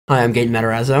Hi, I'm Gaten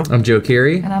Matarazzo. I'm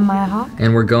Keery. And I'm Maya Hawke.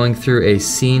 And we're going through a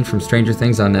scene from Stranger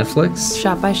Things on Netflix.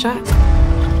 Shot by shot.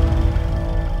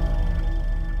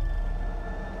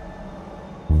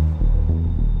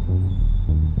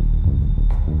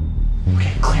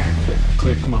 Okay, clear.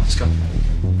 Clear, come on, let's go.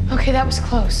 Okay, that was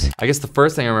close. I guess the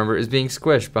first thing I remember is being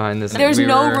squished behind this. There's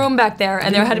no room back there,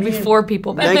 and there had to be 4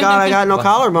 people back there. Thank God I got no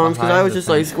collarbones, because I was just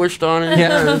like squished on it.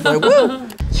 Yeah. It was like, woo!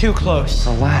 Too close.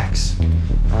 Relax.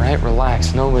 All right,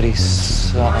 relax. Nobody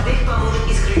saw.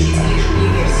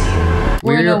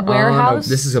 We're in a warehouse?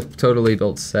 This is a totally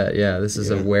built set, yeah. This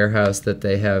is a warehouse that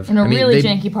they have. In a really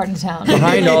janky part of town.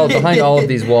 Behind all of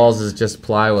these walls is just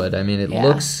plywood. I mean, it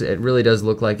really does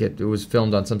look like it was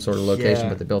filmed on some sort of location,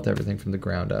 but they built everything from the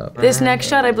ground up. This next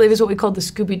shot, I believe, is what we call the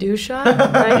Scooby-Doo shot,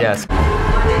 right? Yes.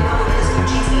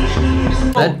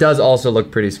 That does also look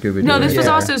pretty Scooby-Doo. No, this was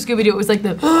also Scooby-Doo. It was like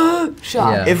the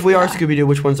shot. Yeah. If we are Scooby-Doo,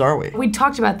 which ones are we? We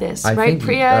talked about this, I right?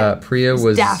 think, Priya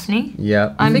was Daphne.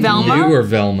 Yep. I'm Velma. You were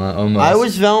Velma, almost. I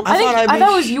was Velma. I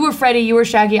thought it was you were Freddy, you were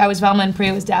Shaggy, I was Velma, and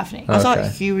Priya was Daphne. I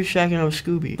thought he was Shaggy and I was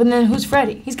Scooby. But then who's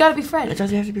Freddy? He's got to be Freddy. Does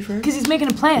he have to be Freddy? Because he's making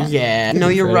a plan. Yeah. No,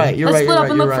 you're right. You're Let's right. split up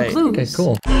and look for clues. Okay,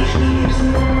 cool.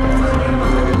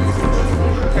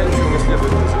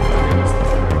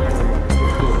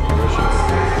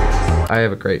 I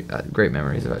have great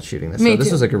memories about shooting this. Me So this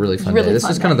too. was like a really fun day. This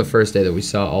was kind of the first day that we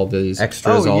saw all these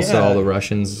extras, also all the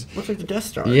Russians. Looks like the Death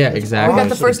Star. Yeah, exactly. We got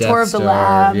the first tour of the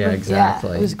lab. Yeah,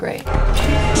 exactly. Yeah, it was great. Oh,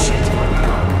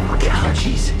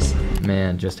 Jesus.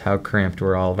 Man, just how cramped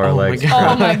were all of our legs.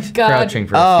 Oh my God. Crouching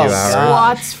for a few hours.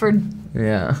 Squats for...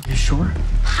 Yeah. You sure?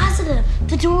 Positive.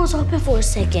 The door was open for a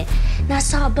second, and I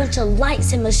saw a bunch of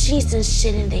lights and machines and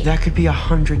shit in there. That could be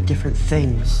 100 different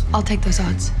things. I'll take those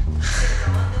odds.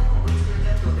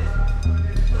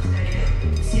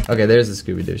 Okay, there's the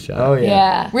Scooby-Doo shot. Oh,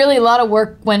 Yeah. Really, a lot of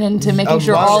work went into making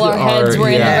sure all our heads were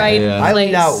in the right place. I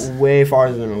leaned out way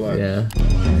farther than I looked. Yeah.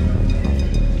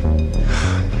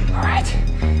 All right.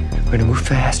 We're gonna move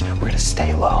fast. We're gonna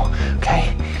stay low.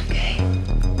 Okay. Okay.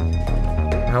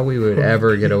 How we would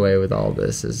ever get away with all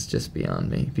this is just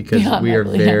beyond me, because we are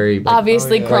Beyond very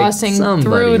obviously crossing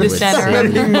through the center.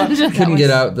 Couldn't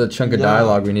get out the chunk of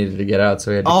dialogue we needed to get out,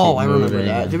 so we had to keep moving. I remember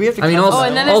that. Did we have to? I mean, also,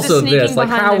 and then there's the sneaking this, like,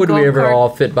 behind how the would we golf ever cart. all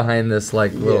fit behind this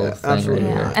like little thing right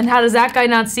here? And how does that guy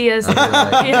not see us?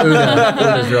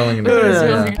 Uda's rolling in the Uda's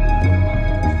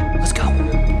Let's go.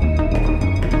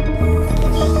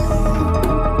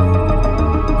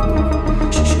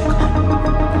 Shh, come on.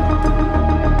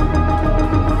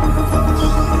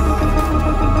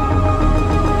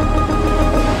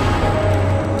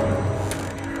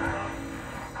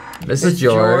 This is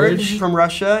George. From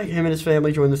Russia. Him and his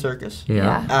family joined the circus.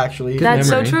 Yeah. Actually. That's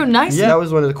so true. Nice. Yeah, that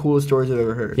was one of the coolest stories I've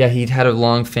ever heard. Yeah, he'd had a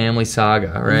long family saga,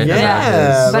 right?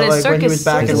 Yeah. But like when he was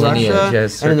back in lineage, Russia,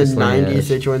 and in the circus 90s lineage.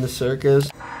 they joined the circus.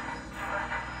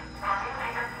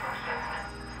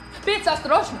 Pizza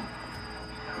strashna.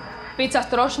 Pizza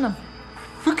strashna.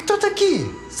 Вы кто такие?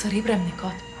 Cerebramny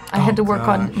kot. I had to work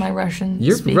on my Russian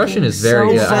Your speaking. Russian is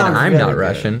very good. sounds I'm very not good.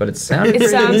 Russian, but it sounds It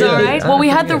sounds good. alright. Well, we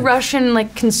had the Russian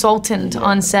consultant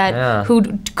on set who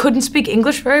couldn't speak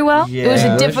English very well. It was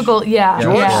a difficult,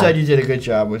 George said you did a good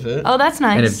job with it. Oh, that's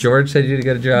nice. And if George said you did a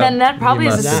good job, then that probably you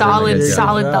is a must have done good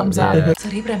solid job. thumbs up. Yeah.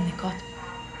 Cerebramny kot.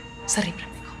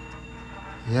 Cerebramny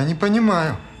kot. Я не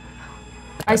понимаю.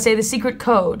 I say the secret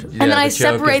code, Yeah, and then I the joke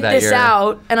is separate that this you're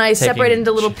out, and I separate it taking-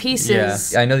 into little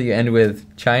pieces. Yeah. I know that you end with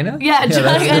China. Yeah, that's the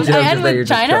I joke, end is that with you're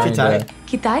just China? trying to-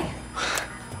 Kitai?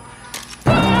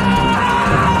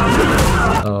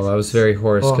 Oh, I was very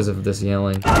hoarse because of this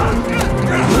yelling.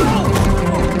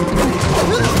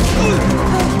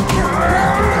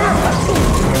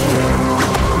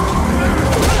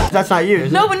 That's not you.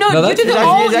 No, but no, No, you did that's- it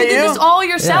all. is that You did you? this all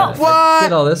yourself. I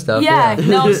did all this stuff. Yeah,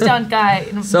 no stunt guy.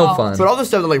 So involved. fun. But all the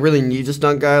stuff that like really needs a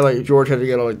stunt guy, like George had to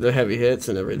get all like the heavy hits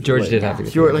and everything. George like, did have to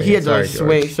get George, like, he had to Sorry, like George.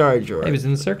 swing. Sorry, George. He was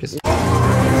in the circus.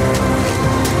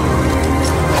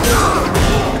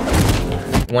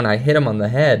 When I hit him on the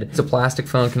head, it's a plastic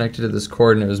phone connected to this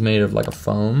cord, and it was made of like a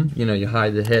foam. You know, you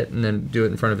hide the hit and then do it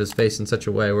in front of his face in such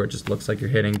a way where it just looks like you're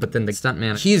hitting. But then the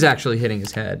stuntman, he's actually hitting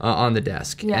his head on the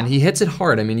desk, and he hits it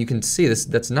hard. I mean, you can see this.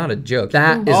 That's not a joke.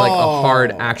 That is like a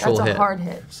hard actual hit. That's a hard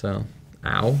hit. So.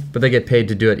 Ow. But they get paid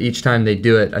to do it. Each time they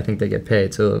do it, I think they get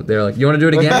paid. So they're like, you want to do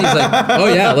it again? He's like, oh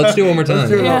yeah, let's do it one more time.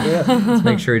 Let's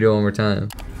make sure you do it one more time.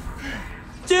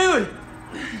 Dude!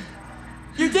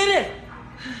 You did it!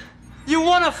 You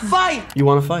wanna fight! You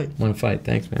want to fight? Want to fight?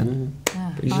 Thanks, man.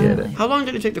 Appreciate it. How long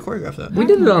did it take to choreograph that? We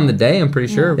did it on the day, I'm pretty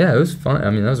sure. Yeah, it was fun. I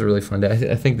mean, that was a really fun day.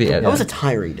 I think that was a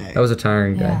tiring day. That was a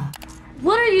tiring day.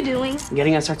 What are you you doing?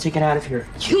 Getting us our ticket out of here.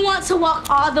 You want to walk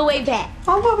all the way back?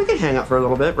 Oh, well, we can hang out for a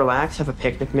little bit, relax, have a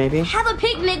picnic maybe. Have a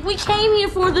picnic? We came here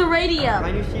for the radio.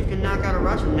 I knew Steve could knock out a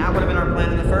rush, and that would have been our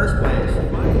plan in the first place.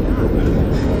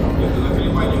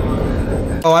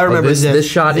 Oh, I remember this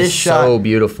shot is so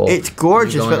beautiful. It's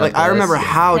gorgeous, but like I remember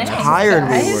how tired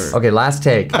we were. Okay, last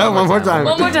take. One more time.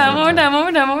 One more time, one more time, one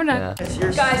more time, one more time.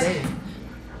 Yeah. Guys,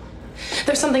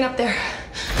 there's something up there.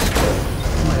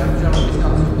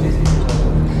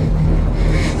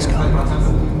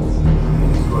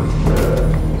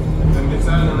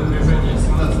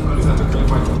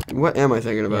 What am I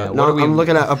thinking about? Yeah, No, I'm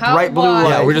looking at a bright blue light.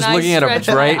 Yeah, we're just looking at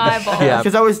a bright. Yeah.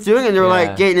 Because I was doing it, and they were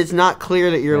like, Gaten, it's not clear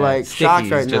that you're like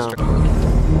shocked right now.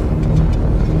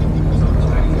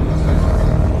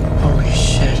 Holy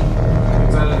shit.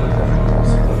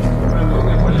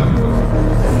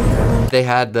 They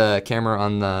had the camera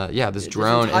on the this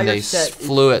drone, and they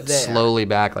flew it slowly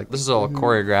back. Like, this is all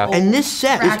choreographed. And this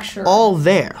set is all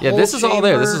there. Yeah, this is all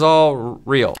there. This is all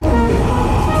real.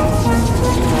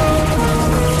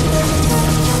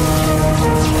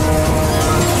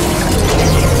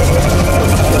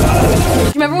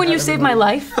 Remember when you saved my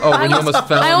life? Oh, when you almost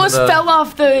fell. I almost fell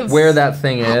off the. Where that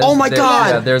thing is. Oh my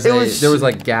God! Yeah, there was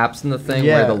like gaps in the thing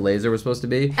where the laser was supposed to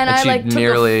be, And I like took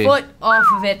a foot off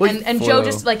of it, and Joe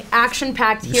just like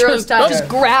action-packed hero style just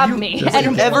grabbed me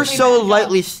and ever so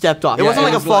lightly stepped off. It wasn't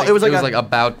like a fall. It was like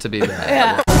about to be there.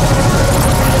 Yeah.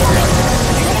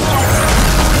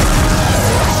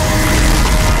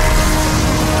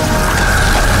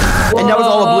 And that was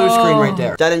all a blue screen right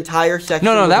there. That entire section.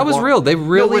 No, that was real. They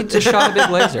really just shot a big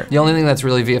laser. The only thing that's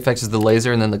really VFX is the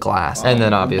laser and then the glass. And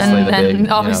then obviously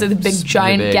the big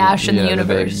giant gash in the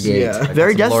universe. Yeah.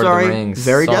 Very Death Starry.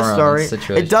 Very Death Starry.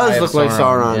 It does look like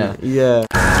Sauron. Yeah.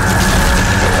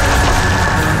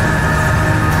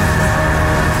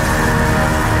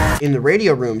 In the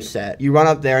radio room set, you run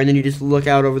up there and then you just look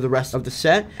out over the rest of the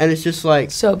set, and it's just like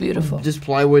so beautiful. Just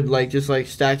plywood, like just like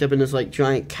stacked up in this like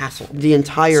giant castle. The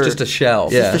entire it's just a shell.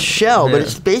 It's just a shell, but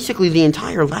it's basically the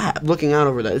entire lab looking out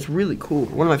over that. It's really cool.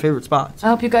 One of my favorite spots. I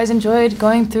hope you guys enjoyed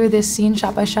going through this scene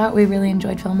shot by shot. We really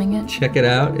enjoyed filming it. Check it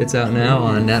out. It's out now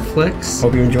on Netflix.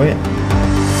 Hope you enjoy it.